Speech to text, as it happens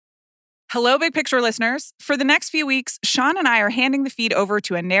Hello, Big Picture listeners. For the next few weeks, Sean and I are handing the feed over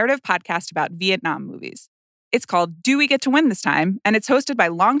to a narrative podcast about Vietnam movies. It's called Do We Get to Win This Time? And it's hosted by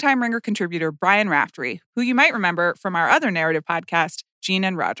longtime Ringer contributor Brian Raftery, who you might remember from our other narrative podcast, Gene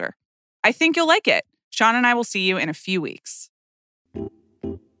and Roger. I think you'll like it. Sean and I will see you in a few weeks.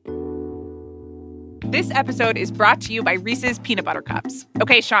 This episode is brought to you by Reese's Peanut Butter Cups.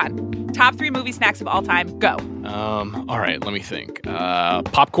 Okay, Sean, top 3 movie snacks of all time, go. All right, let me think.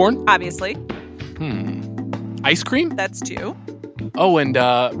 Popcorn? Obviously. Ice cream? That's 2. Oh, and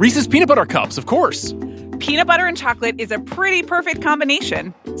Reese's Peanut Butter Cups, of course. Peanut butter and chocolate is a pretty perfect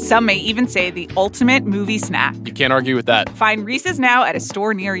combination. Some may even say the ultimate movie snack. You can't argue with that. Find Reese's now at a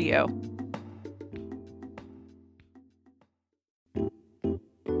store near you.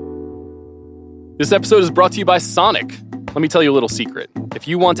 This episode is brought to you by Sonic. Let me tell you a little secret. If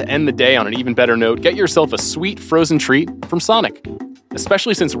you want to end the day on an even better note, get yourself a sweet frozen treat from Sonic.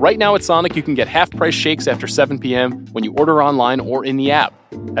 Especially since right now at Sonic, you can get half-price shakes after 7 p.m. when you order online or in the app.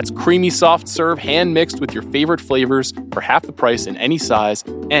 That's creamy, soft serve, hand-mixed with your favorite flavors for half the price in any size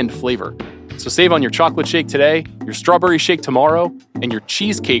and flavor. So save on your chocolate shake today, your strawberry shake tomorrow, and your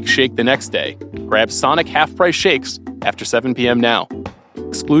cheesecake shake the next day. Grab Sonic half-price shakes after 7 p.m. now.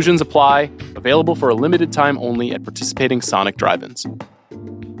 Exclusions apply. Available for a limited time only at participating Sonic drive-ins.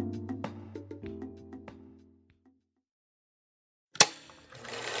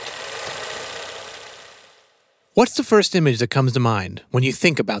 What's the first image that comes to mind when you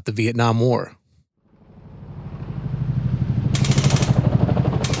think about the Vietnam War?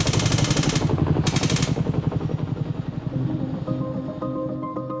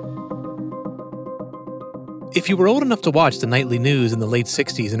 If you were old enough to watch the nightly news in the late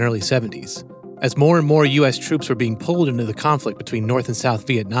 60s and early 70s, as more and more U.S. troops were being pulled into the conflict between North and South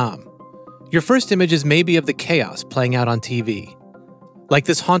Vietnam, your first images may be of the chaos playing out on TV, like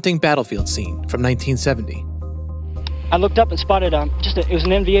this haunting battlefield scene from 1970. I looked up and spotted it was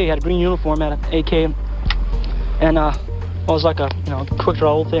an NVA. He had a green uniform, had an AK, and it was like a quick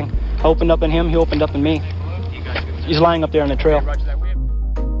draw old thing. I opened up in him, he opened up in me. He's lying up there on the trail.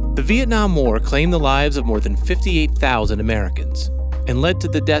 The Vietnam War claimed the lives of more than 58,000 Americans and led to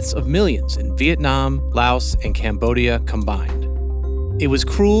the deaths of millions in Vietnam, Laos, and Cambodia combined. It was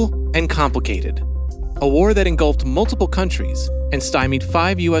cruel and complicated, a war that engulfed multiple countries and stymied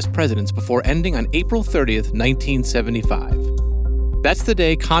 5 U.S. presidents before ending on April 30th, 1975. That's the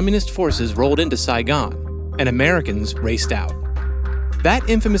day communist forces rolled into Saigon and Americans raced out. That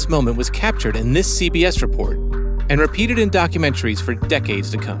infamous moment was captured in this CBS report and repeated in documentaries for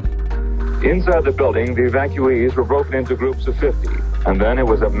decades to come. Inside the building, the evacuees were broken into groups of 50, and then it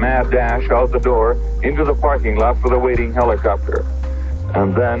was a mad dash out the door into the parking lot for the waiting helicopter.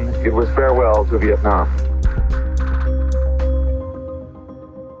 And then it was farewell to Vietnam.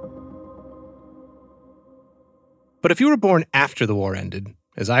 But if you were born after the war ended,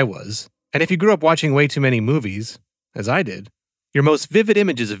 as I was, and if you grew up watching way too many movies, as I did, your most vivid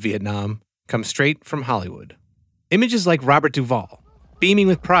images of Vietnam come straight from Hollywood. Images like Robert Duvall, beaming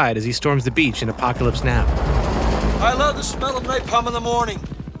with pride as he storms the beach in Apocalypse Now. I love the smell of napalm in the morning.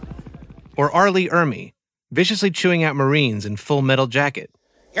 Or R. Lee Ermey, viciously chewing out Marines in Full Metal Jacket.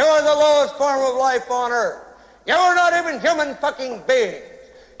 You are the lowest form of life on Earth. You are not even human fucking beings.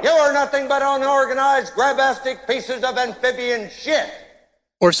 You are nothing but unorganized, grabastic pieces of amphibian shit.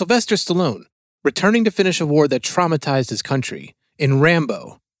 Or Sylvester Stallone, returning to finish a war that traumatized his country in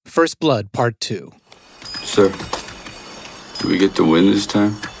Rambo, First Blood Part 2. Sir, do we get to win this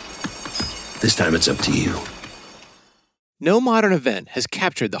time? This time it's up to you. No modern event has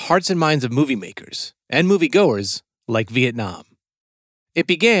captured the hearts and minds of movie makers and moviegoers like Vietnam. It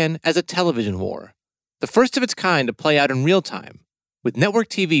began as a television war, the first of its kind to play out in real time, with network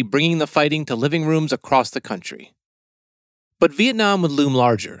TV bringing the fighting to living rooms across the country. But Vietnam would loom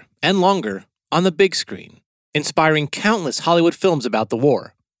larger and longer on the big screen, inspiring countless Hollywood films about the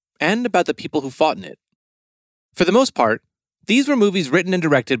war and about the people who fought in it. For the most part, these were movies written and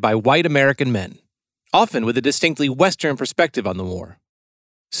directed by white American men, often with a distinctly Western perspective on the war.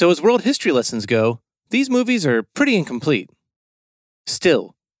 So as world history lessons go, these movies are pretty incomplete.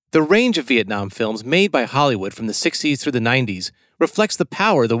 Still, the range of Vietnam films made by Hollywood from the 60s through the 90s reflects the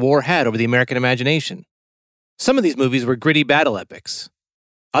power the war had over the American imagination. Some of these movies were gritty battle epics.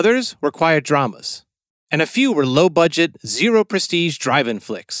 Others were quiet dramas. And a few were low-budget, zero-prestige drive-in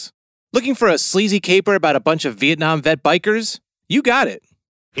flicks. Looking for a sleazy caper about a bunch of Vietnam vet bikers? You got it.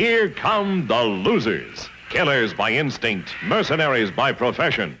 Here come the losers. Killers by instinct, mercenaries by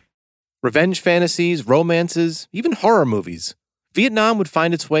profession. Revenge fantasies, romances, even horror movies. Vietnam would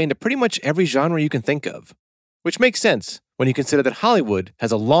find its way into pretty much every genre you can think of. Which makes sense when you consider that Hollywood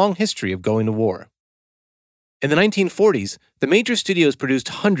has a long history of going to war. In the 1940s, the major studios produced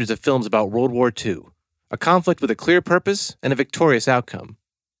hundreds of films about World War II, a conflict with a clear purpose and a victorious outcome.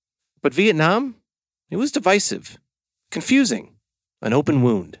 But Vietnam? It was divisive, confusing, an open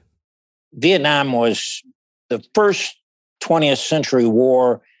wound. Vietnam was the first 20th century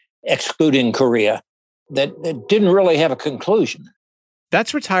war, excluding Korea, that didn't really have a conclusion.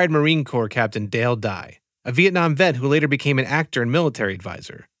 That's retired Marine Corps Captain Dale Dye, a Vietnam vet who later became an actor and military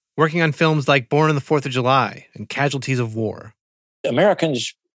advisor, working on films like Born on the 4th of July and Casualties of War.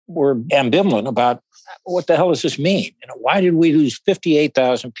 Americans were ambivalent about what the hell does this mean? Why did we lose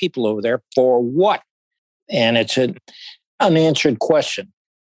 58,000 people over there? For what? And it's an unanswered question,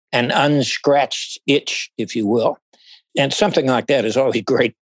 an unscratched itch, if you will. And something like that is always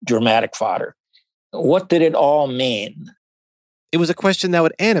great dramatic fodder. What did it all mean? It was a question that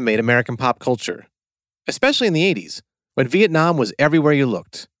would animate American pop culture, especially in the 80s, when Vietnam was everywhere you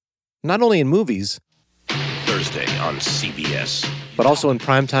looked. Not only in movies, Thursday on CBS. but also in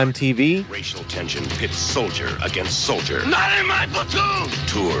primetime TV, Racial tension pits soldier against soldier. Not in my platoon!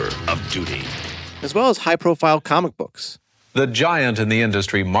 Tour of duty. as well as high-profile comic books. The giant in the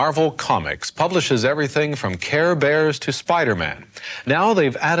industry, Marvel Comics, publishes everything from Care Bears to Spider-Man. Now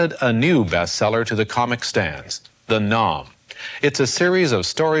they've added a new bestseller to the comic stands, The Nom. It's a series of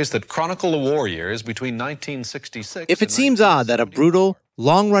stories that chronicle the war years between 1966 If it seems odd that a brutal,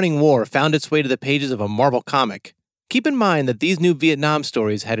 long-running war found its way to the pages of a Marvel comic, keep in mind that these new Vietnam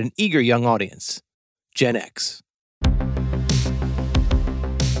stories had an eager young audience, Gen X.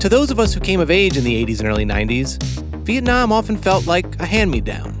 To those of us who came of age in the 80s and early 90s, Vietnam often felt like a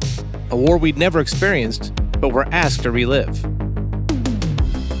hand-me-down, a war we'd never experienced, but were asked to relive.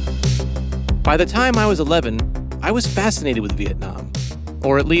 By the time I was 11, I was fascinated with Vietnam,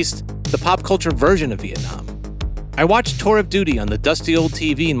 or at least the pop culture version of Vietnam. I watched Tour of Duty on the dusty old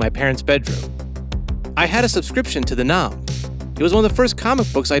TV in my parents' bedroom. I had a subscription to The Nom. It was one of the first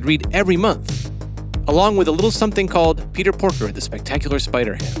comic books I'd read every month, along with a little something called Peter Porker, the Spectacular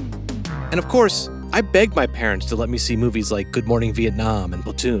Spider-Ham. And of course, I begged my parents to let me see movies like Good Morning Vietnam and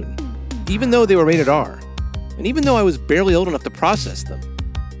Platoon, even though they were rated R, and even though I was barely old enough to process them.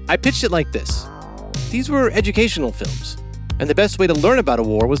 I pitched it like this. These were educational films, and the best way to learn about a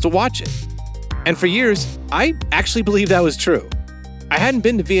war was to watch it. And for years, I actually believed that was true. I hadn't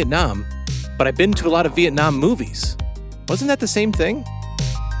been to Vietnam, but I'd been to a lot of Vietnam movies. Wasn't that the same thing?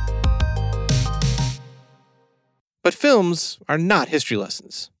 But films are not history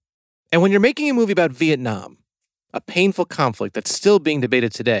lessons. And when you're making a movie about Vietnam, a painful conflict that's still being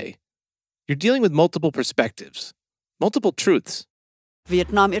debated today, you're dealing with multiple perspectives, multiple truths.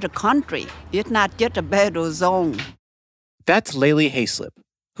 Vietnam is a country. It's not just a battle zone. That's Layli Haislip,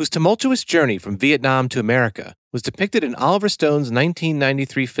 whose tumultuous journey from Vietnam to America was depicted in Oliver Stone's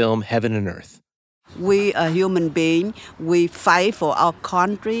 1993 film Heaven and Earth. We are human beings. We fight for our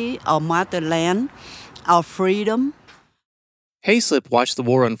country, our motherland, our freedom. Haislip watched the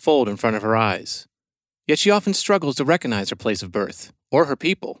war unfold in front of her eyes, yet she often struggles to recognize her place of birth, or her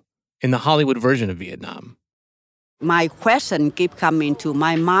people, in the Hollywood version of Vietnam. My question keeps coming to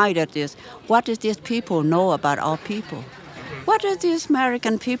my mind that is, what does these people know about our people? What do these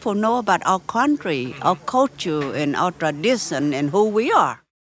American people know about our country, our culture, and our tradition, and who we are?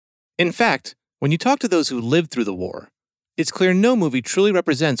 In fact, when you talk to those who lived through the war, it's clear no movie truly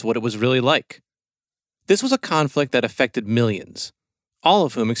represents what it was really like. This was a conflict that affected millions, all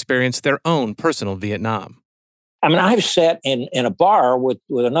of whom experienced their own personal Vietnam. I mean, I've sat in a bar with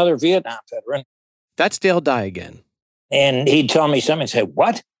another Vietnam veteran. That's Dale Dye again. And he'd tell me something and say,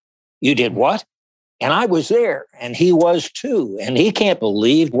 "What? You did what?" And I was there, and he was too. And he can't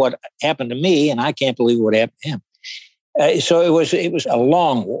believe what happened to me, and I can't believe what happened to him. So it was a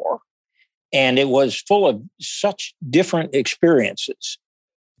long war, and it was full of such different experiences.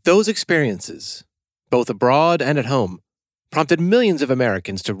 Those experiences, both abroad and at home, prompted millions of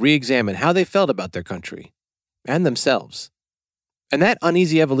Americans to re-examine how they felt about their country and themselves. And that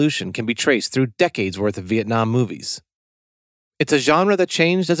uneasy evolution can be traced through decades worth of Vietnam movies. It's a genre that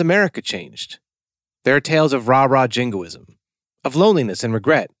changed as America changed. There are tales of rah-rah jingoism, of loneliness and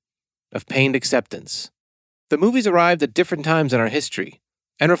regret, of pained acceptance. The movies arrived at different times in our history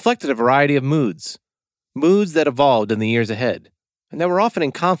and reflected a variety of moods that evolved in the years ahead, and that were often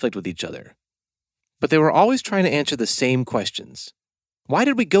in conflict with each other. But they were always trying to answer the same questions. Why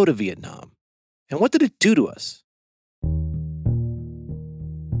did we go to Vietnam? And what did it do to us?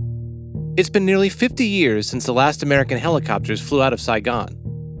 It's been nearly 50 years since the last American helicopters flew out of Saigon,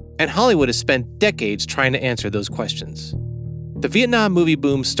 and Hollywood has spent decades trying to answer those questions. The Vietnam movie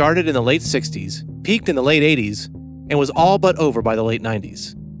boom started in the late 60s, peaked in the late 80s, and was all but over by the late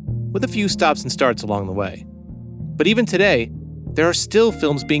 90s, with a few stops and starts along the way. But even today, there are still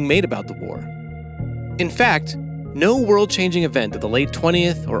films being made about the war. In fact, no world-changing event of the late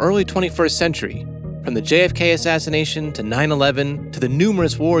 20th or early 21st century, from the JFK assassination to 9/11 to the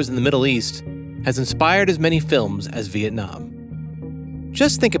numerous wars in the Middle East, has inspired as many films as Vietnam.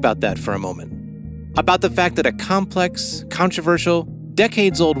 Just think about that for a moment. About the fact that a complex, controversial,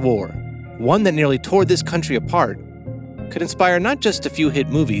 decades-old war, one that nearly tore this country apart, could inspire not just a few hit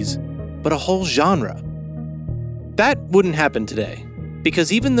movies, but a whole genre. That wouldn't happen today,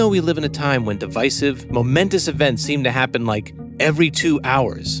 because even though we live in a time when divisive, momentous events seem to happen like every 2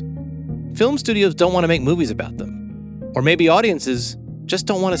 hours, film studios don't want to make movies about them. Or maybe audiences just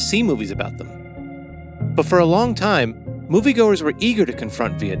don't want to see movies about them. But for a long time, moviegoers were eager to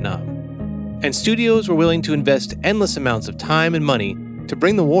confront Vietnam, and studios were willing to invest endless amounts of time and money to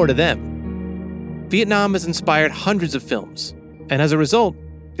bring the war to them. Vietnam has inspired hundreds of films, and as a result,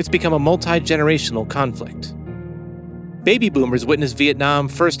 it's become a multi-generational conflict. Baby boomers witnessed Vietnam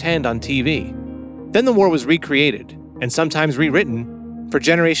firsthand on TV. Then the war was recreated, and sometimes rewritten, for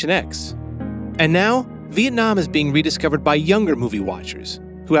Generation X. And now, Vietnam is being rediscovered by younger movie watchers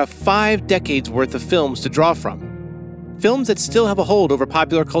who have 5 decades worth of films to draw from. Films that still have a hold over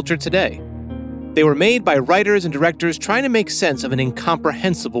popular culture today. They were made by writers and directors trying to make sense of an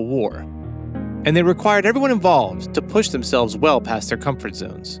incomprehensible war. And they required everyone involved to push themselves well past their comfort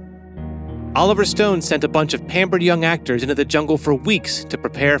zones. Oliver Stone sent a bunch of pampered young actors into the jungle for weeks to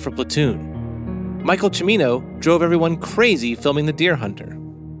prepare for Platoon. Michael Cimino drove everyone crazy filming The Deer Hunter.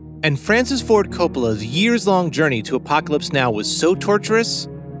 And Francis Ford Coppola's years-long journey to Apocalypse Now was so torturous,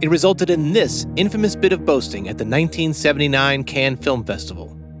 it resulted in this infamous bit of boasting at the 1979 Cannes Film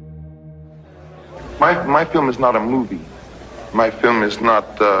Festival. My film is not a movie. My film is not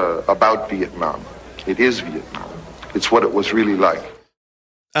about Vietnam. It is Vietnam. It's what it was really like.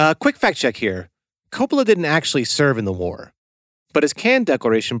 Quick fact check here. Coppola didn't actually serve in the war, but his Cannes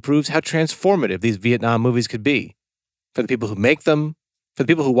Declaration proves how transformative these Vietnam movies could be. For the people who make them, for the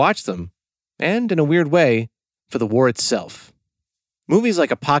people who watch them, and, in a weird way, for the war itself. Movies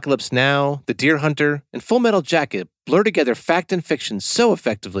like Apocalypse Now, The Deer Hunter, and Full Metal Jacket blur together fact and fiction so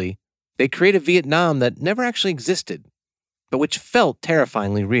effectively, they create a Vietnam that never actually existed, but which felt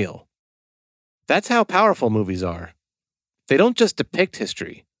terrifyingly real. That's how powerful movies are. They don't just depict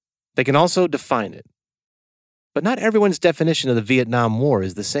history, they can also define it. But not everyone's definition of the Vietnam War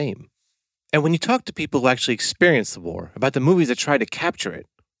is the same. And when you talk to people who actually experienced the war, about the movies that try to capture it,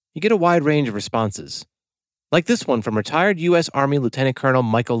 you get a wide range of responses. Like this one from retired U.S. Army Lieutenant Colonel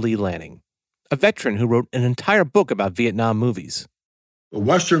Michael Lee Lanning, a veteran who wrote an entire book about Vietnam movies. The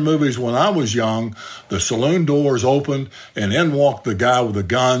Western movies, when I was young, the saloon doors opened and in walked the guy with the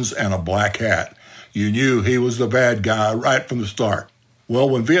guns and a black hat. You knew he was the bad guy right from the start. Well,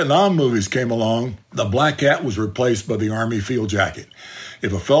 when Vietnam movies came along, the black hat was replaced by the Army field jacket.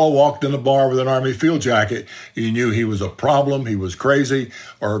 If a fellow walked in the bar with an Army field jacket, you knew he was a problem, he was crazy,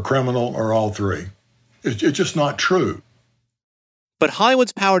 or a criminal, or all three. It's just not true. But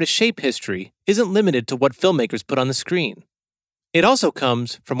Hollywood's power to shape history isn't limited to what filmmakers put on the screen. It also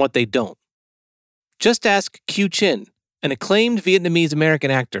comes from what they don't. Just ask Q Chin, an acclaimed Vietnamese-American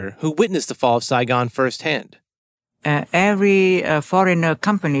actor who witnessed the fall of Saigon firsthand. Every foreigner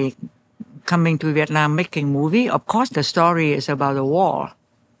company coming to Vietnam making movie, of course the story is about the war.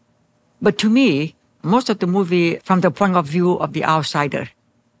 But to me, most of the movie from the point of view of the outsider.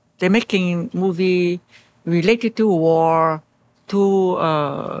 They're making movie related to war,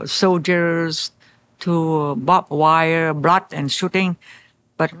 to soldiers, to barbed wire, blood and shooting,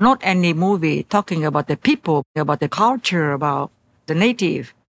 but not any movie talking about the people, about the culture, about the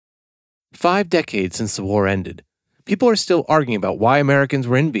native. 5 decades since the war ended, people are still arguing about why Americans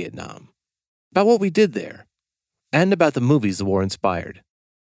were in Vietnam, about what we did there, and about the movies the war inspired.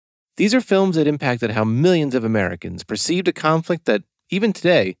 These are films that impacted how millions of Americans perceived a conflict that, even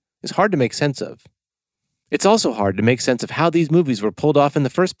today, is hard to make sense of. It's also hard to make sense of how these movies were pulled off in the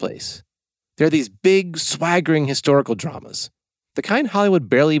first place. They're these big, swaggering historical dramas, the kind Hollywood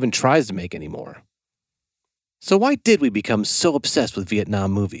barely even tries to make anymore. So why did we become so obsessed with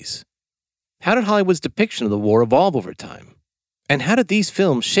Vietnam movies? How did Hollywood's depiction of the war evolve over time? And how did these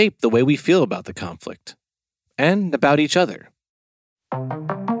films shape the way we feel about the conflict? And about each other?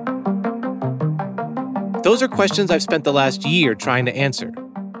 Those are questions I've spent the last year trying to answer.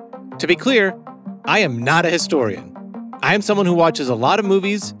 To be clear, I am not a historian. I am someone who watches a lot of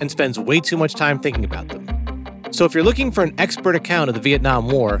movies and spends way too much time thinking about them. So if you're looking for an expert account of the Vietnam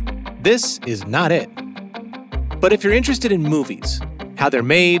War, this is not it. But if you're interested in movies, how they're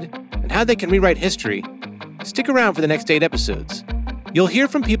made, and how they can rewrite history, Stick around for the next 8 episodes. You'll hear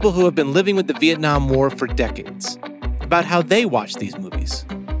from people who have been living with the Vietnam War for decades, about how they watch these movies.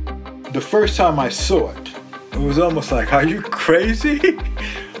 The first time I saw it, it was almost like, are you crazy?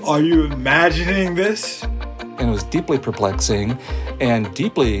 Are you imagining this? And it was deeply perplexing and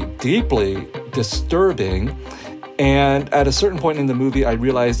deeply, deeply disturbing. And at a certain point in the movie, I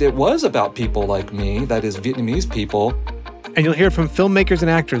realized it was about people like me, that is, Vietnamese people. And you'll hear from filmmakers and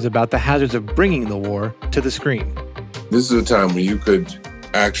actors about the hazards of bringing the war to the screen. This is a time when you could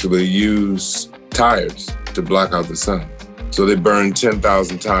actually use tires to block out the sun. So they burned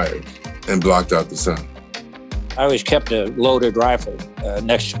 10,000 tires and blocked out the sun. I always kept a loaded rifle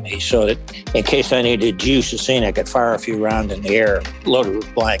next to me so that in case I needed to juice the scene, I could fire a few rounds in the air loaded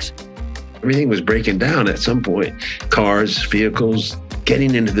with blanks. Everything was breaking down at some point. Cars, vehicles,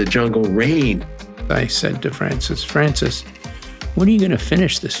 getting into the jungle, rain. I said to Francis, when are you going to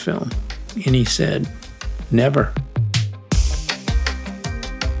finish this film? And he said, never.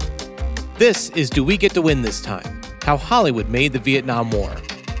 This is Do We Get to Win This Time? How Hollywood Made the Vietnam War.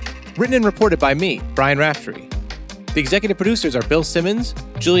 Written and reported by me, Brian Raftery. The executive producers are Bill Simmons,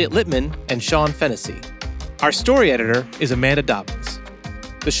 Juliet Littman, and Sean Fennessy. Our story editor is Amanda Dobbins.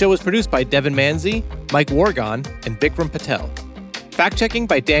 The show was produced by Devin Manzi, Mike Wargon, and Bikram Patel. Fact-checking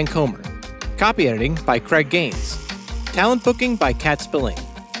by Dan Comer. Copy editing by Craig Gaines. Talent booking by Kat Spilling.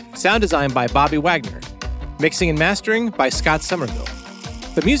 Sound design by Bobby Wagner. Mixing and mastering by Scott Somerville.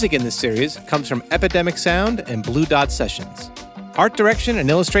 The music in this series comes from Epidemic Sound and Blue Dot Sessions. Art direction and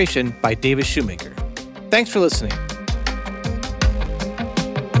illustration by Davis Shoemaker. Thanks for listening.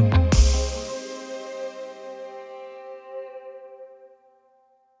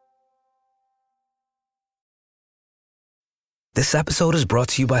 This episode is brought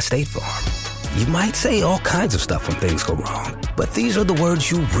to you by State Farm. You might say all kinds of stuff when things go wrong, but these are the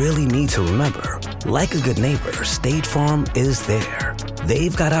words you really need to remember. Like a good neighbor, State Farm is there.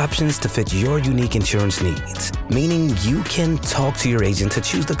 They've got options to fit your unique insurance needs, meaning you can talk to your agent to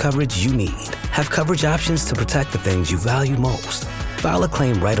choose the coverage you need. Have coverage options to protect the things you value most. File a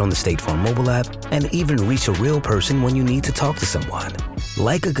claim right on the State Farm mobile app and even reach a real person when you need to talk to someone.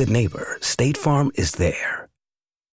 Like a good neighbor, State Farm is there.